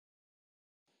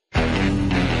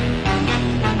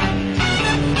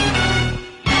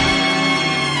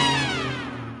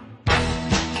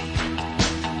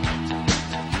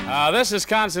This is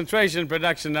concentration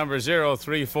production number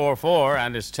 0344,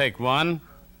 and it's take one.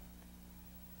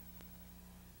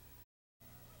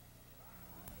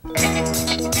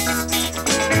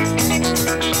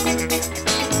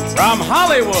 From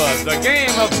Hollywood, the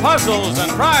game of puzzles and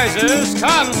prizes,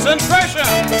 concentration.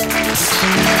 And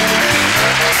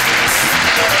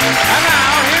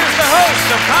now, here's the host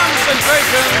of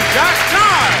Concentration, Jack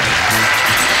Nard.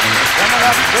 Coming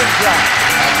up, good job.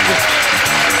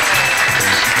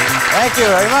 Thank you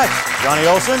very much, Johnny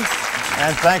Olson.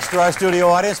 And thanks to our studio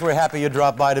audience. We're happy you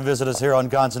dropped by to visit us here on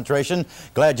Concentration.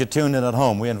 Glad you tuned in at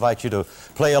home. We invite you to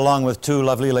play along with two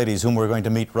lovely ladies whom we're going to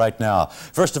meet right now.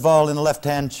 First of all, in the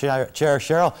left-hand chair,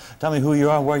 Cheryl, tell me who you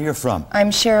are, where you're from. I'm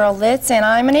Cheryl Litz, and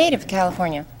I'm a native of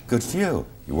California. Good for you.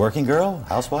 You working girl,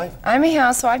 housewife? I'm a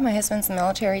housewife. My husband's in the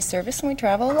military service, and we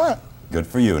travel a lot. Good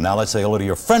for you. Now let's say hello to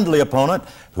your friendly opponent.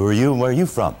 Who are you and where are you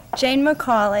from? Jane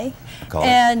McCauley.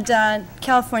 And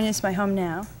California is my home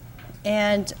now.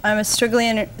 And I'm a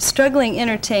struggling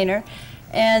entertainer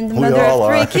and the mother of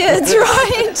three kids,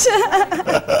 right?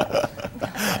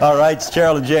 All right,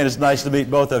 Cheryl and Jane, it's nice to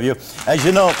meet both of you. As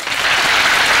you know,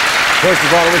 first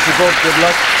of all, I wish you both good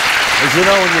luck. As you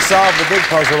know, when you solve the big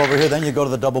puzzle over here, then you go to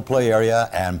the double play area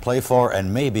and play for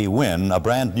and maybe win a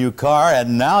brand new car,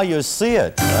 and now you see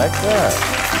it right there.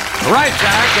 Right,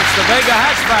 Jack, it's the Vega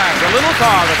hatchback, a little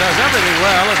car that does everything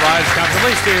well. It rides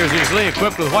comfortably, steers easily,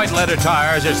 equipped with white leather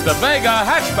tires. It's the Vega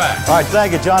hatchback. All right,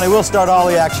 thank you, Johnny. We'll start all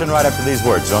the action right after these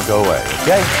words. Don't go away,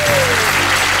 okay?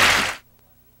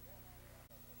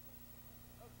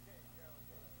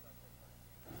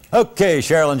 Okay,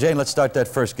 Cheryl and Jane, let's start that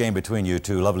first game between you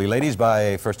two lovely ladies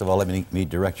by, first of all, let me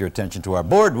direct your attention to our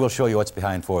board. We'll show you what's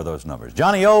behind four of those numbers.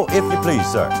 Johnny O, if you please,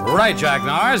 sir. Right, Jack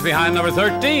Nars, behind number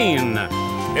 13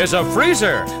 is a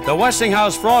freezer. The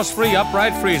Westinghouse Frost-Free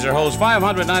Upright Freezer holds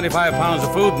 595 pounds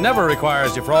of food, never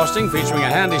requires defrosting, featuring a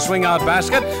handy swing-out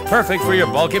basket, perfect for your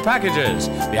bulky packages.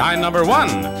 Behind number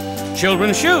 1,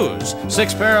 children's shoes.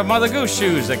 6 pair of Mother Goose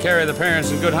shoes that carry the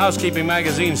Parents and Good Housekeeping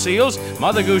magazine seals.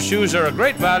 Mother Goose shoes are a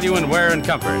great value in wear and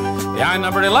comfort. Behind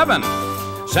number 11,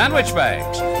 sandwich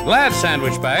bags. Glad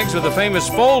sandwich bags with the famous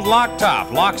fold lock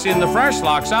top. Locks in the fresh,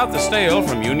 locks out the stale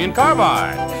from Union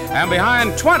Carbide. And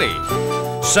behind 20,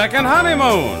 second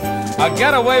honeymoon. A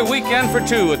getaway weekend for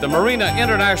two at the Marina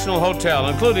International Hotel,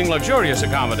 including luxurious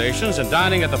accommodations and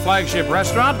dining at the flagship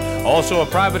restaurant, also a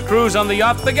private cruise on the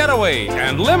yacht The Getaway,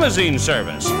 and limousine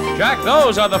service. Jack,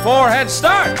 those are the 4 head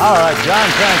starts. All right, John,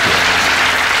 thank you.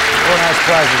 4 nice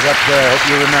prizes up there. Hope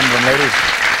you remember them, ladies.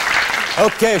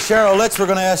 Okay, Cheryl Litz, we're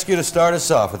going to ask you to start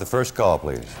us off with the first call,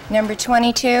 please. Number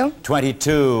 22.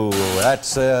 22.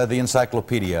 That's the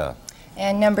encyclopedia.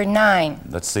 And number 9.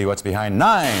 Let's see what's behind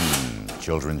 9.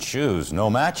 Children's shoes, no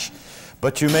match.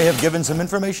 But you may have given some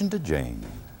information to Jane.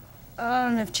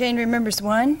 If Jane remembers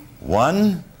 1.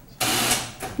 1.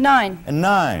 9. And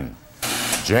 9.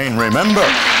 Jane, remember.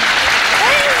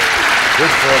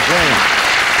 Good for Jane.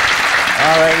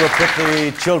 All right, we'll put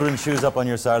the children's shoes up on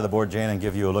your side of the board, Jane, and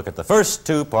give you a look at the first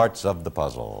 2 parts of the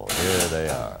puzzle. Here they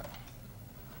are.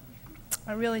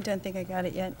 I really don't think I got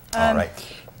it yet. All right.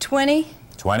 20.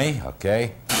 20,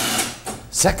 okay.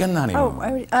 Second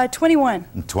honeymoon. Oh, 21.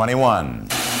 21.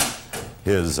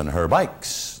 His and her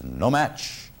bikes, no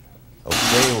match.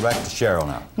 Okay, we're back to Cheryl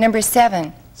now. Number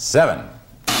 7. 7.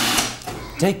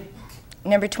 Take.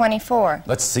 Number 24.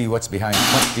 Let's see what's behind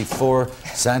 24.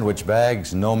 Sandwich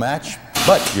bags, no match.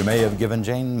 But you may have given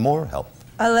Jane more help.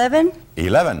 11.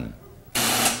 11.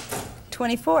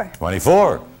 24.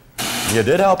 24. You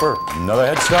did help her. Another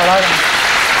head start item.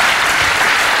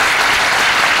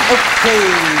 Okay.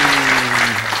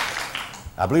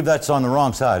 I believe that's on the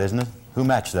wrong side, isn't it? Who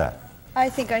matched that? I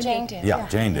think Jane did. Yeah,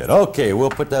 Jane did. Okay, we'll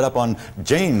put that up on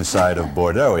Jane's side of the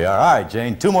board. There we are. All right,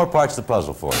 Jane, 2 more parts of the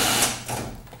puzzle for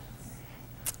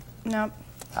you. No.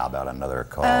 How about another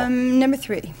call? Number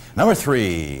 3. Number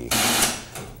 3.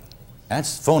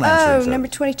 That's phone answering. Oh, number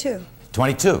 22.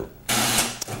 22.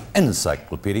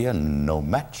 Encyclopedia, no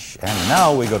match. And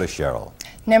now we go to Cheryl.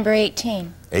 Number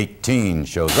 18. 18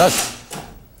 shows us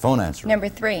phone answering. Number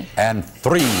 3. And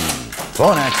 3.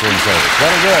 Phone answering service.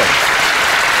 Very good.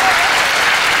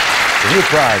 The new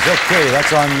prize. Okay,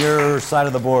 that's on your side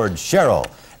of the board, Cheryl.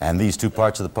 And these 2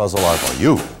 parts of the puzzle are for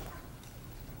you.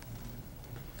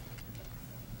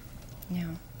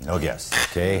 No. No guess.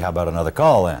 Okay, how about another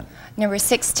call then? Number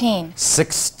 16.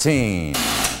 16.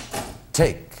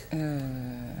 Take.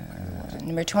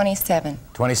 Number 27.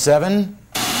 27.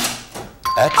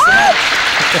 Excellent.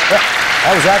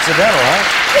 That was accidental,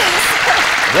 huh?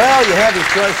 Well, you have your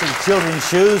choice of children's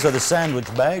shoes or the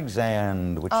sandwich bags,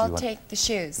 and which I'll you want? take the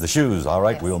shoes. The shoes, all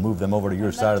right. Yes. We'll move them over to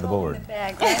your side of the board. The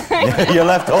bag, right? You're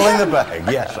left holding the bag,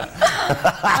 yes.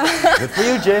 Good for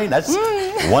you, Jane. That's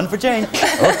one for Jane.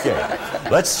 Okay.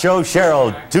 Let's show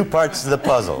Cheryl two parts of the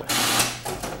puzzle.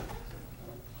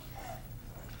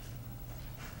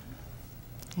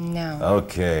 No.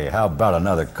 Okay, how about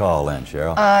another call then,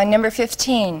 Cheryl? Number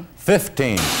 15.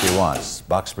 15 she wants.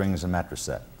 Box springs and mattress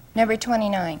set. Number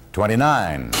 29.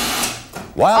 29.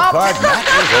 Wild card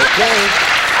matches, okay.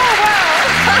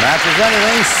 Matches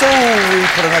anything, so we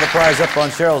put another prize up on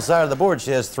Cheryl's side of the board.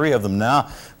 She has 3 of them now.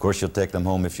 Of course, she'll take them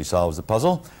home if she solves the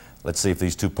puzzle. Let's see if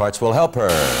these 2 parts will help her.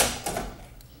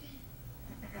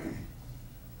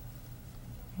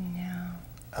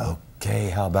 No.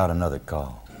 Okay, how about another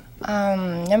call?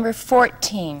 Number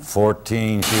 14.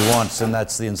 14 she wants, and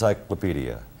that's the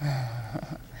encyclopedia.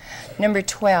 Number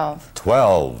 12.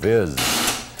 12 is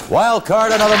wild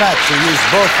card, another match. She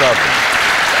used both of them.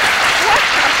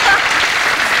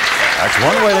 That's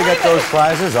one way to get those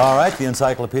prizes. All right, the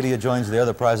encyclopedia joins the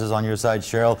other prizes on your side,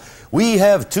 Cheryl. We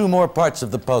have 2 more parts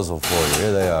of the puzzle for you.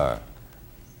 Here they are.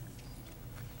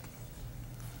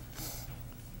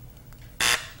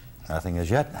 Nothing as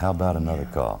yet. How about another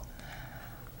call?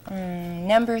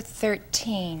 Number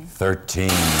 13. 13,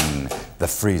 the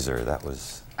freezer. That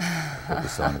was what we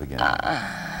saw in the beginning.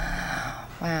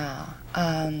 Wow.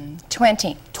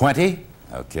 20. 20,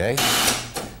 okay.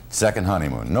 Second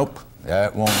honeymoon. Nope,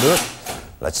 that won't do it.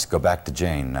 Let's go back to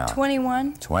Jane now.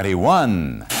 21.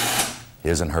 21.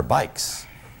 His and her bikes.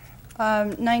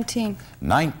 19.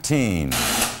 19.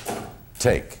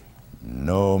 Take.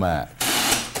 No match.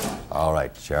 All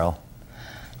right, Cheryl.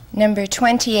 Number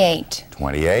 28.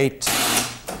 28.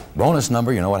 Bonus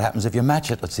number, you know what happens if you match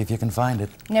it. Let's see if you can find it.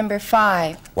 Number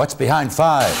 5. What's behind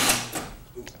 5?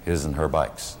 His and her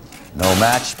bikes. No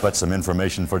match, but some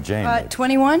information for Jane.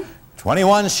 21.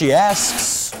 21, she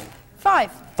asks.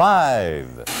 5.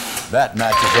 5. That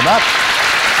matches them up.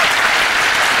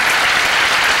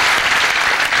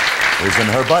 His and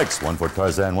her bikes. 1 for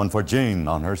Tarzan, 1 for Jane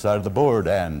on her side of the board,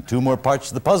 and 2 more parts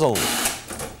of the puzzle.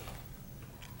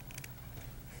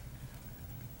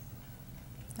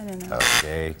 I don't know.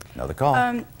 Okay, another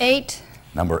call. 8.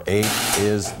 Number 8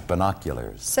 is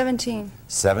binoculars. 17.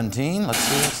 17, let's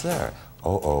see what's there.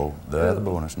 They're the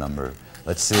bonus number.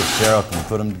 Let's see if Cheryl can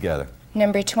put them together.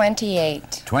 Number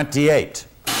 28. 28.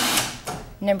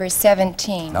 Number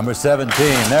 17. Number 17,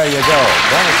 there you go.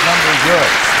 Bonus number is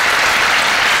yours.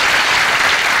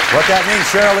 What that means,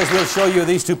 Cheryl, is we'll show you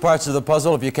these 2 parts of the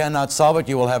puzzle. If you cannot solve it,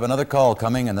 you will have another call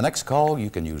coming, and the next call you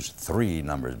can use 3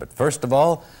 numbers. But first of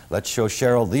all, let's show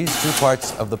Cheryl these 2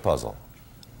 parts of the puzzle.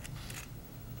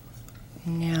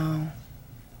 No.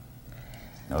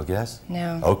 No guess?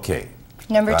 No. Okay.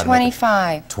 Number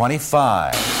 25.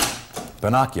 25.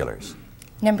 Binoculars.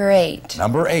 Number 8.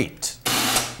 Number 8.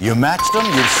 You matched them,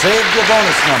 you've saved your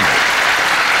bonus number.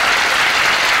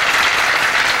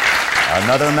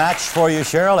 Another match for you,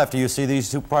 Cheryl. After you see these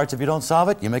 2 parts, if you don't solve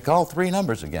it, you may call 3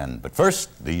 numbers again. But first,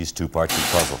 these 2 parts of the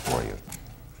puzzle for you.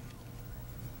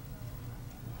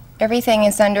 Everything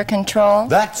is under control.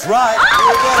 That's right.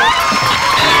 You get it.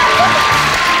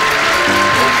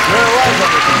 It sure was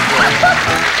under control.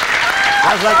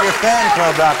 Sounds like your fan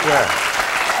club out there.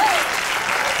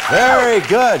 Very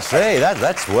good. Say,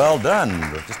 that's well done.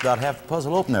 We've just about half the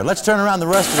puzzle open there. Let's turn around the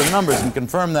rest of the numbers and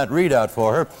confirm that readout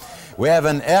for her. We have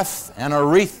an F and a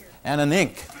wreath and an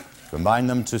ink. Combine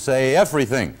them to say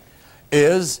everything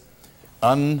is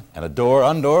and a door,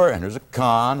 undoor, and there's a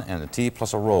con and a T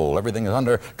plus a roll. Everything is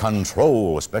under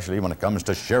control, especially when it comes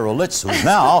to Cheryl Litz, who's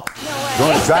now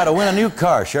going to try to win a new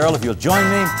car. Cheryl, if you'll join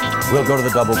me, we'll go to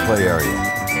the double play area.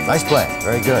 Nice play.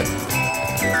 Very good.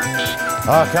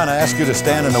 I'll kind of ask you to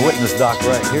stand in the witness dock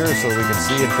right here so we can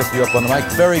see and pick you up on the mic.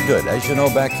 Very good. As you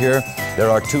know, back here, there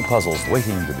are 2 puzzles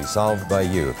waiting to be solved by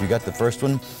you. If you got the first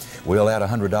one, we'll add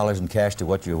 $100 in cash to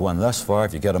what you've won thus far.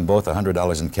 If you get them both,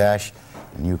 $100 in cash,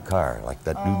 a new car, like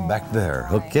that dude back there.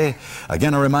 Okay?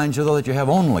 Again, I remind you, though, that you have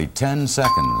only 10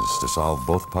 seconds to solve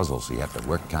both puzzles, so you have to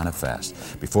work kind of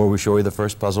fast. Before we show you the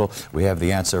first puzzle, we have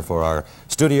the answer for our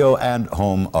studio and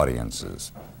home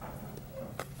audiences.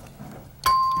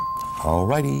 All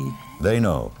righty, they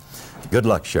know. Good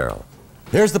luck, Cheryl.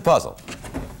 Here's the puzzle.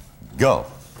 Go.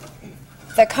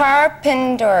 The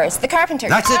Carpenters. The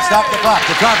Carpenters. That's it, stop the clock.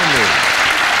 The Carpenters.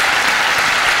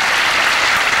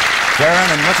 Karen,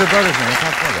 and what's her brother's name? I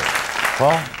can't think of it.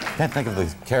 Paul? Can't think of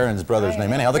the Karen's brother's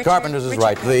name. Anyhow, the Carpenters is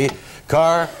right. The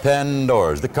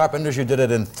Carpenters. The Carpenters, you did it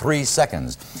in 3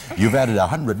 seconds. You've added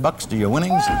 $100 to your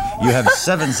winnings. You have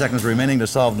 7 seconds remaining to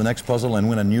solve the next puzzle and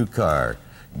win a new car.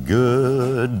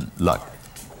 Good luck.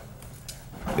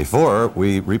 Before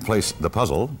we replace the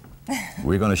puzzle,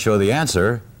 we're going to show the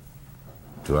answer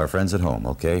to our friends at home.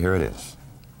 Okay, here it is.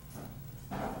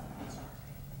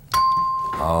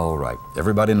 All right.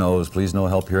 Everybody knows. Please, no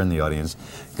help here in the audience.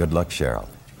 Good luck, Cheryl.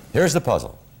 Here's the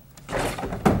puzzle.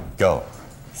 Go.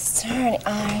 Starry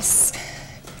eyes.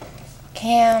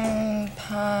 Campobello.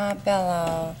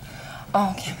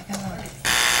 Oh, Campobello.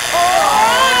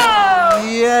 Oh!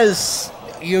 Yes,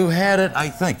 you had it, I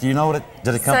think. Do you know what it,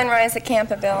 did it come? Sunrise at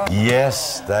Campobello.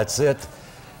 Yes, that's it.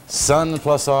 Sun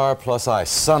plus R plus I.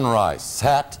 Sunrise.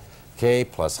 Sat, K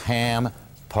plus ham,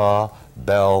 pa,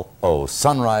 bell, O.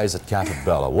 Sunrise at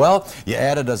Campobello. Well, you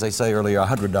added, as I say earlier,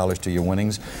 $100 to your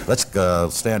winnings. Let's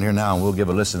stand here now and we'll give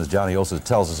a listen as Johnny Olson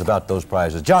tells us about those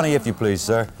prizes. Johnny, if you please,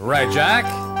 sir. Right, Jack.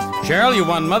 Cheryl, you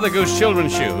won Mother Goose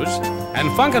children's shoes and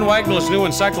Funk and Wagnall's new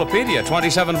encyclopedia,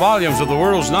 27 volumes of the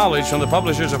world's knowledge from the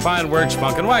publishers of fine works,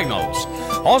 Funk and Wagnall's.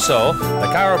 Also, the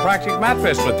chiropractic mat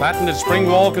fist with patented spring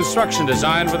wall construction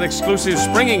designed with exclusive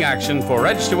springing action for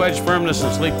edge-to-edge firmness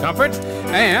and sleep comfort,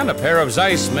 and a pair of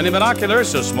Zeiss mini binoculars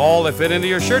so small they fit into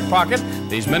your shirt pocket.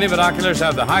 These mini binoculars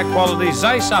have the high-quality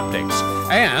Zeiss optics,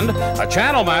 and a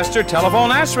Channel Master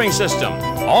telephone answering system.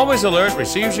 Always alert,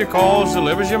 receives your calls,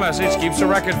 delivers your message, keeps a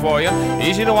record for you,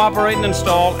 easy to operate and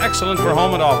install, excellent for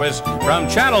home and office, from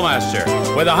Channel Master,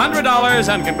 with $100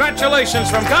 and congratulations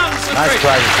from Concentration. Nice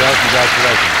prize, Cheryl.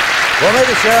 Congratulations. Well,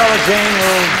 maybe Cheryl or Jane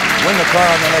will win the car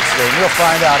on the next game. We'll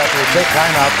find out after we take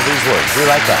time out for these words. Be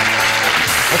right back.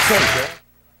 Let's see, Cheryl.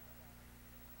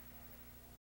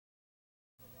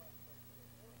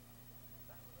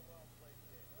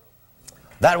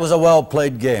 That was a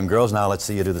well-played game, girls. Now let's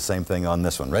see you do the same thing on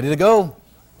this one. Ready to go?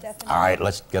 Definitely. All right,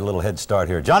 let's get a little head start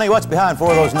here. Johnny, what's behind 4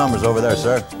 of those numbers over there,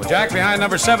 sir? Well, Jack, behind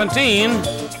number 17,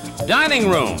 dining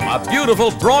room. A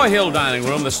beautiful Broyhill dining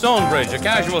room, the Stonebridge, a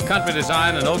casual country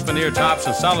design and oak veneer tops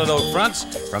and solid oak fronts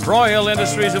from Broyhill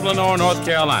Industries of Lenore, North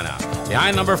Carolina.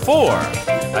 Behind number 4,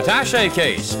 attaché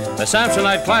case, the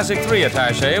Samsonite Classic 3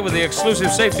 attaché with the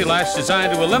exclusive safety latch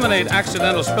designed to eliminate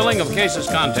accidental spilling of case's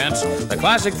contents, the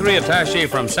Classic 3 attaché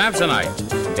from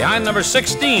Samsonite. Behind number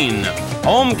 16,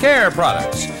 home care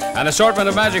products, an assortment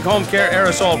of Magic Home Care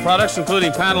aerosol products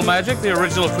including Panel Magic, the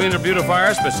original cleaner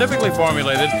beautifier specifically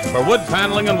formulated for wood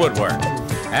paneling and woodwork.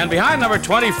 And behind number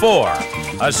 24,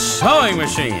 a sewing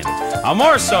machine. A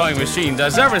Morse sewing machine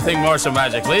does everything Morse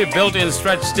magically. Built-in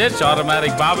stretch stitch,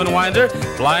 automatic bobbin winder,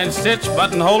 blind stitch,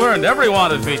 button holder, and every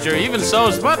wanted feature, even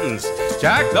sews buttons.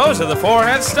 Jack, those are the 4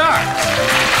 head starts.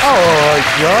 Oh,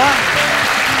 yeah.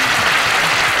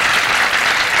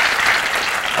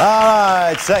 All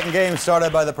right, second game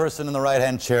started by the person in the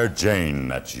right-hand chair, Jane.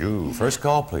 That's you. First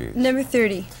call, please. Number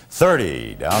 30.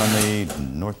 30, down in the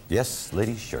north. Yes,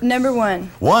 ladies' shirt. Number 1.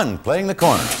 1, playing the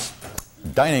corners.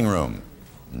 Dining room,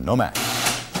 no match.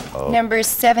 Oh. Number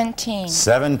 17.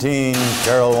 17,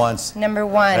 Cheryl wants. Number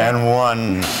 1. And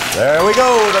 1. There we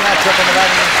go. The matchup in the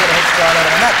dining room should have started,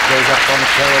 and that goes up on the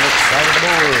Cheryl side of the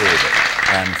board.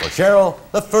 And for Cheryl,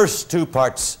 the first 2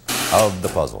 parts of the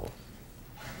puzzle.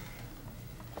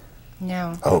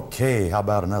 No. Okay, how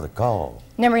about another call?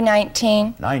 Number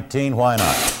 19. 19, why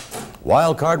not?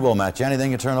 Wild card will match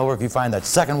anything you turn over. If you find that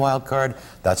second wild card,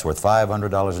 that's worth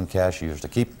 $500 in cash yours to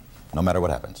keep, no matter what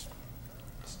happens.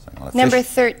 Number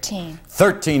 13.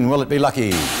 13, will it be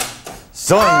lucky?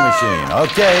 Sewing machine.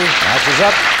 Okay, matches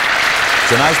up.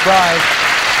 It's a nice prize.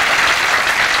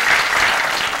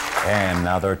 And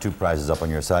now there are 2 prizes up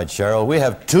on your side, Cheryl. We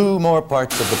have 2 more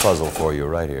parts of the puzzle for you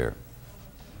right here.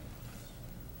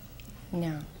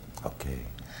 No. Okay.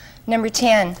 Number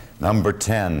 10. Number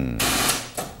 10.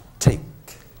 Take.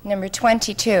 Number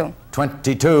 22.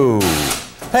 22.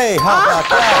 Hey, how about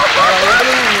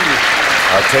that?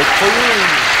 I'll take for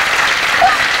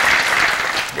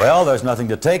you. Well, there's nothing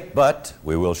to take, but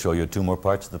we will show you 2 more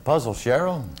parts of the puzzle,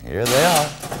 Cheryl. Here they are.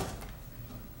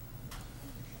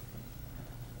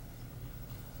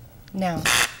 No.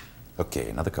 Okay,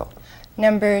 another call.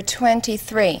 Number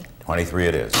 23. 23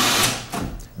 it is.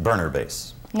 Burner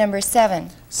base. Number 7.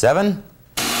 7.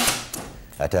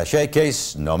 Attaché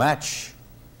case, no match.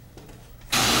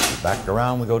 Back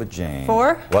around, we go to Jane.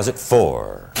 4. Was it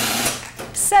 4?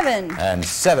 7. And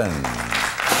 7.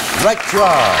 Right you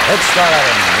are. Head start at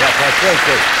him. Yes, that's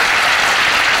great.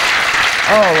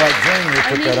 All right, Jane, you I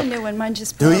pick need that a up. new one. Mine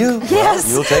just Do broke. you? Yes.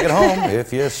 Well, you'll take it home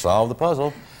if you solve the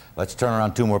puzzle. Let's turn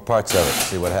around 2 more parts of it.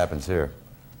 See what happens here.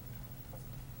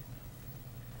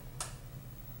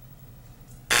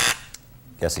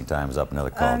 Guessing time is up. Another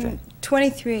call, Jane.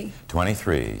 23.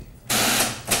 23.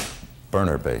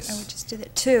 Burner Oh, we base. just did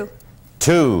it. 2.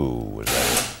 2 was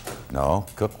that it? No,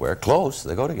 cookware. Close.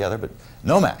 They go together, but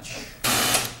no match.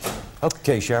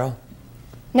 Okay, Cheryl.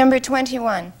 Number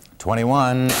 21.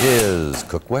 21 is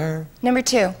cookware. Number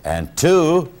 2. And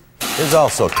 2 is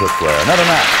also cookware. Another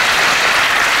match.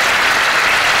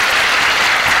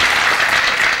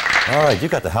 All right, you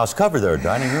got the house covered there.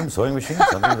 Dining room, sewing machine,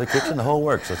 something in the kitchen, the whole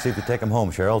works. Let's see if you take them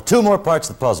home, Cheryl. 2 more parts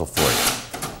of the puzzle for you.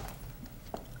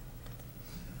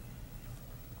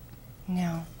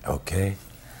 No. Okay.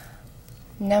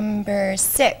 Number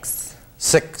 6.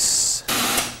 6.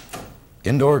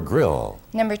 Indoor grill.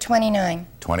 Number 29.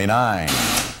 29.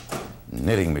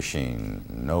 Knitting machine.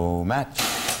 No match.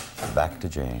 Back to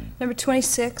Jane. Number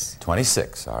 26.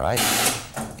 26, all right.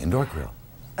 Indoor grill.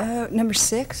 Number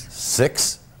 6.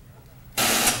 6.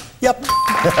 Yep. You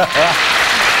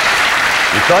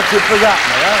thought you'd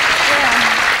forgotten, all right?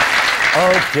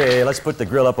 Yeah. Okay, let's put the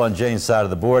grill up on Jane's side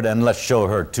of the board and let's show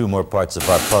her 2 more parts of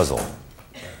our puzzle.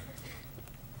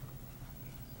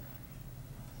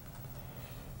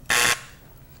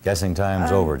 Guessing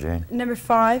time's over, Jane. Number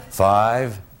 5.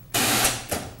 5.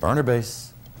 Burner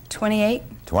base. 28.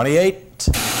 28.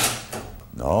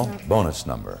 No. Bonus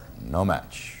number. No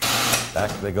match.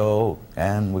 Back they go,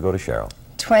 and we go to Cheryl.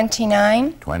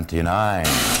 29. 29.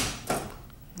 Yeah.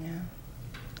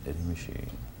 Knitting machine.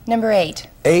 Number 8.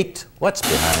 8. What's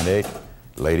behind 8?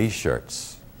 Ladies'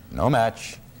 shirts. No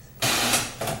match.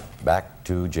 Back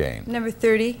to Jane. Number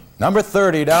 30. Number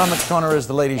 30. Down the corner is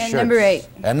the ladies' shirts. And number 8.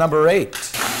 And number 8.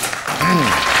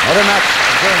 Another match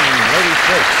for Jane. Ladies'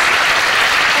 shirts.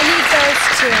 I need those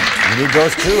 2. You need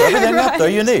those 2? Everything up there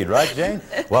you need, right, Jane?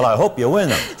 Well, I hope you win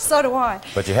them. So do I.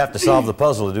 But you have to solve the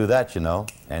puzzle to do that, you know.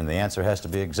 And the answer has to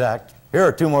be exact. Here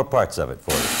are 2 more parts of it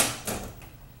for you.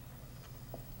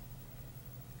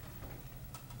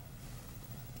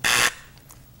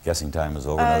 Guessing time is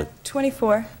over.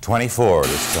 24. 24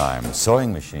 this time.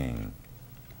 Sewing machine.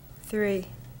 3.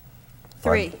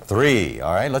 Pardon? 3.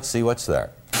 All right, let's see what's there.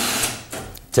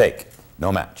 Take.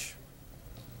 No match.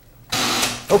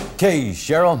 Okay,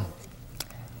 Cheryl.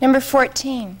 Number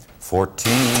 14.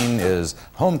 14 is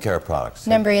home care products.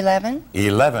 Number 11.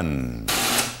 11.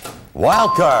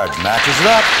 Wild card matches it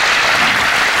up.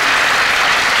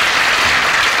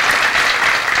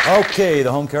 Okay,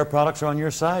 the home care products are on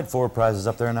your side. 4 prizes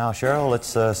up there now, Cheryl. Let's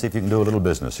see if you can do a little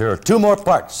business. Here are 2 more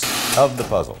parts of the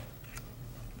puzzle.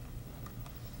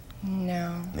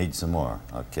 No. Need some more.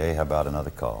 Okay, how about another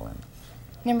call in?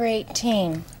 Number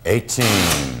 18. 18.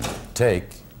 Take.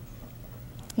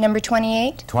 Number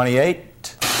 28.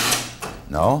 28.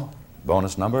 No.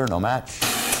 Bonus number, no match.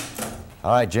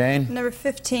 All right, Jane. Number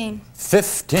 15.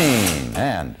 15.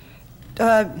 And?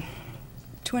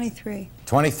 23.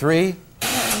 23?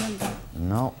 Can't remember.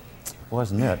 No,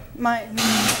 wasn't it. My,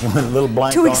 You went a little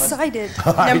blank too on it? excited.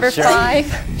 All right, Number Cheryl.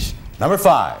 5. Number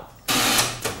 5.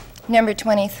 Number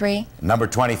 23. Number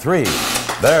 23.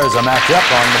 There's a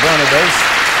matchup on the burner base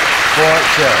for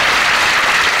Cheryl.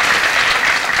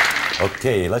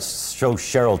 Okay, let's show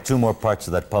Cheryl 2 more parts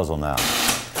of that puzzle now.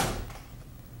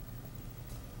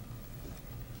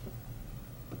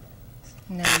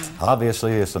 No.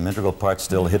 Obviously, there's some integral parts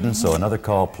still hidden, so another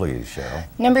call, please, Cheryl.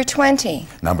 Number 20.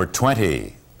 Number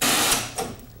 20.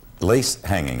 Lace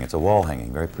hanging. It's a wall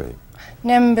hanging. Very pretty.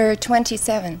 Number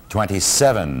 27.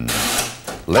 27.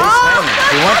 Lace hanging.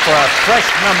 She went for a fresh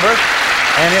number,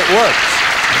 and it works.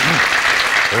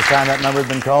 First time that number had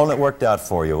been called, and it worked out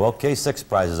for you. Okay, 6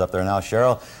 prizes up there now,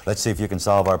 Cheryl. Let's see if you can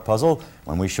solve our puzzle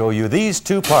when we show you these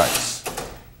 2 parts.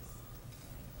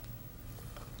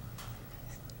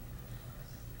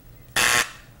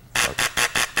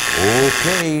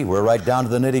 Okay, we're right down to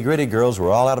the nitty-gritty, girls.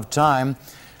 We're all out of time.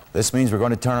 This means we're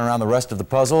going to turn around the rest of the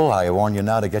puzzle. I warn you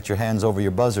now to get your hands over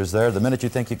your buzzers there. The minute you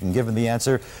think you can give them the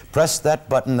answer, press that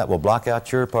button that will block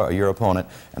out your opponent,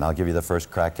 and I'll give you the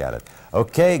first crack at it.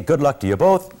 Okay, good luck to you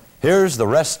both. Here's the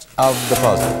rest of the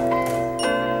puzzle.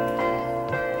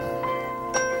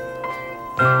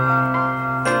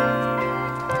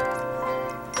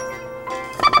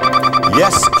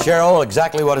 Yes, Cheryl,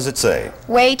 exactly what does it say?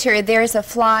 Waiter, there's a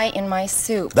fly in my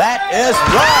soup. That is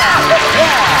right!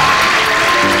 Yeah.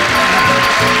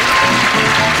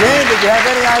 Jane, did you have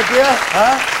any idea?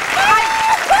 Huh?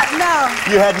 No.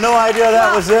 You had no idea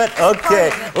that was it?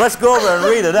 Okay, let's go over and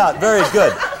read it out. Very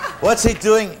good. What's he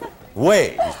doing?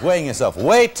 Weigh. He's weighing himself.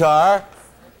 Waiter,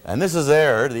 and this is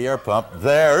air, the air pump.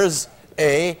 There's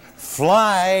a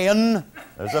flying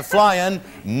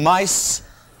mice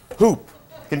hoop.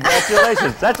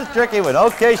 Congratulations. That's a tricky one.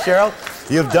 Okay, Cheryl.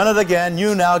 You've done it again.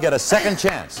 You now get a second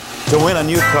chance to win a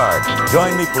new card.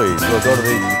 Join me, please. We'll go to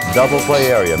the double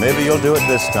play area. Maybe you'll do it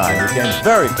this time. You came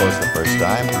very close the first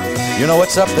time. You know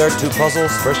what's up there? 2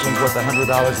 puzzles. First one's worth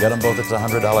 $100. Get them both, it's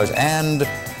 $100. And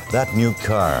that new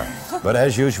car. But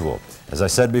as usual, as I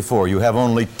said before, you have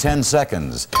only 10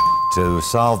 seconds to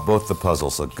solve both the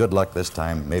puzzles. So good luck this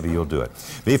time. Maybe you'll do it.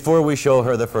 Before we show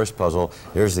her the first puzzle,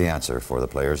 here's the answer for the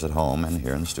players at home and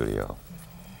here in the studio.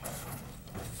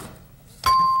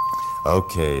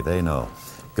 Okay, they know.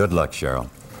 Good luck, Cheryl.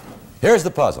 Here's the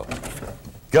puzzle.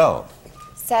 Go.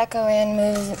 Sacco and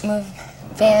move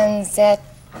Vanzetti.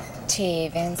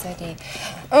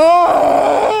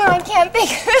 Oh, I can't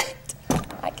think of it.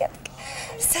 I can't think of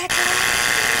it. Sacco.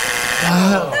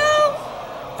 No.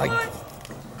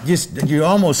 You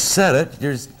almost said it.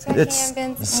 It's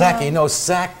Sacco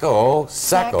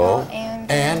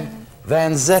and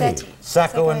Vanzetti.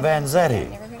 Sacco and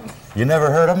Vanzetti. You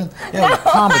never heard of them? Yeah, the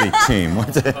comedy team.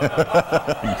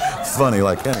 Funny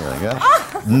like anything, yeah?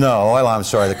 No, well, I'm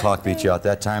sorry the clock beat you out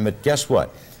that time, but guess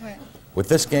what? With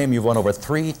this game, you've won over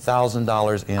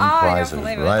 $3,000 in prizes.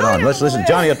 Right on. Let's listen.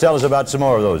 Johnny will tell us about some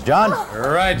more of those. John?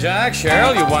 Right, Jack.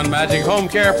 Cheryl, you won Magic Home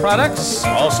Care products.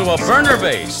 Also a burner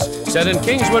base set in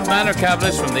Kingswood Manor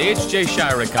cabinets from the H.J.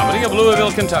 Shyrick Company of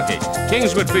Louisville, Kentucky.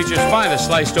 Kingswood features finest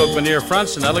sliced oak veneer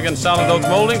fronts and elegant solid oak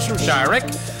moldings from Shyrick.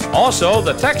 Also,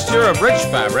 the texture of rich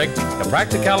fabric, the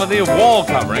practicality of wall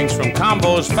coverings from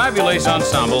Combo's fabulous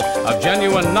ensemble of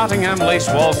genuine Nottingham lace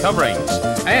wall coverings.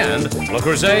 And Le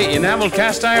Creuset enameled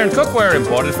cast iron cookware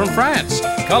imported from France.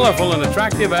 Colorful and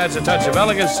attractive, adds a touch of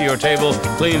elegance to your table,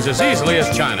 cleans as easily as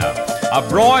china. A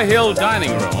Broy Hill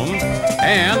dining room,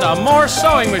 and a Morse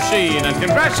sewing machine. And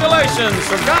congratulations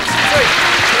from Concentration.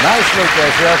 Nice work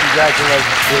there, Cheryl.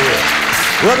 Congratulations to you.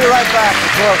 We'll be right back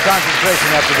with more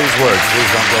Concentration after these words.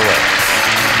 Please don't go away.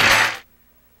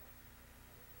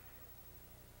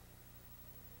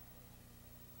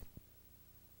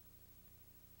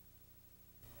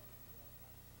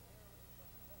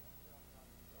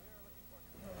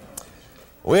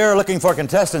 We're looking for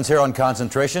contestants here on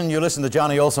Concentration. You listen to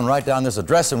Johnny Olson, write down this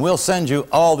address, and we'll send you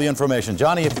all the information.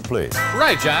 Johnny, if you please.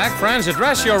 Right, Jack. Friends,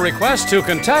 address your request to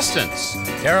contestants.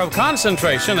 Care of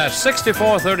Concentration at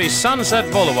 6430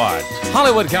 Sunset Boulevard,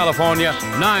 Hollywood, California,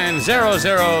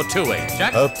 90028.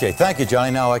 Jack? Okay, thank you,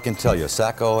 Johnny. Now I can tell you,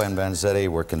 Sacco and Vanzetti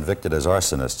were convicted as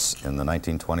arsonists in the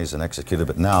 1920s and executed,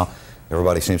 but now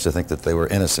everybody seems to think that they were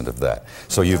innocent of that.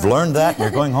 So you've learned that.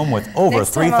 You're going home with over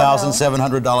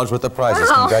 $3,700 worth of prizes.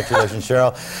 Wow. Congratulations,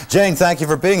 Cheryl. Jane, thank you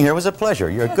for being here. It was a pleasure.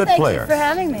 You're a good player. Thank you for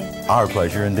having me. Our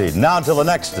pleasure indeed. Now until the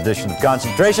next edition of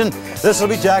Concentration, this will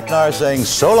be Jack Nahr saying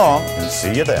so long and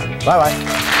see you then. Bye-bye.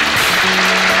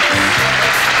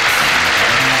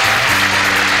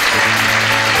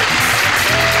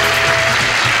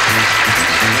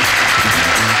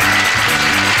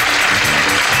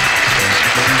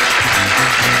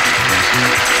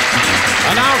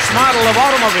 Announced model of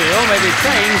automobile may be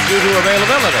changed due to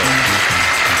availability.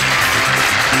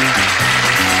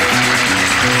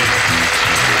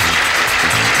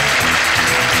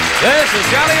 This is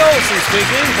Johnny Olson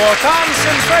speaking for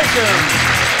Concentration,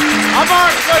 a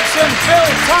Mark Goodson,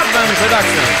 Bill Todman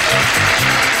production.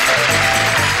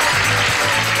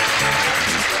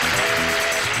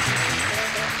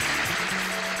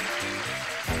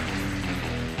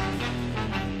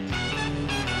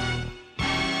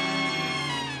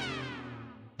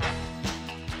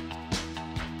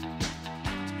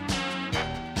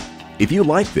 If you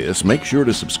like this, make sure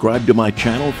to subscribe to my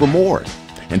channel for more.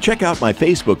 And check out my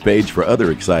Facebook page for other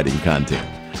exciting content.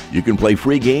 You can play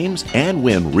free games and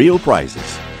win real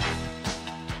prizes.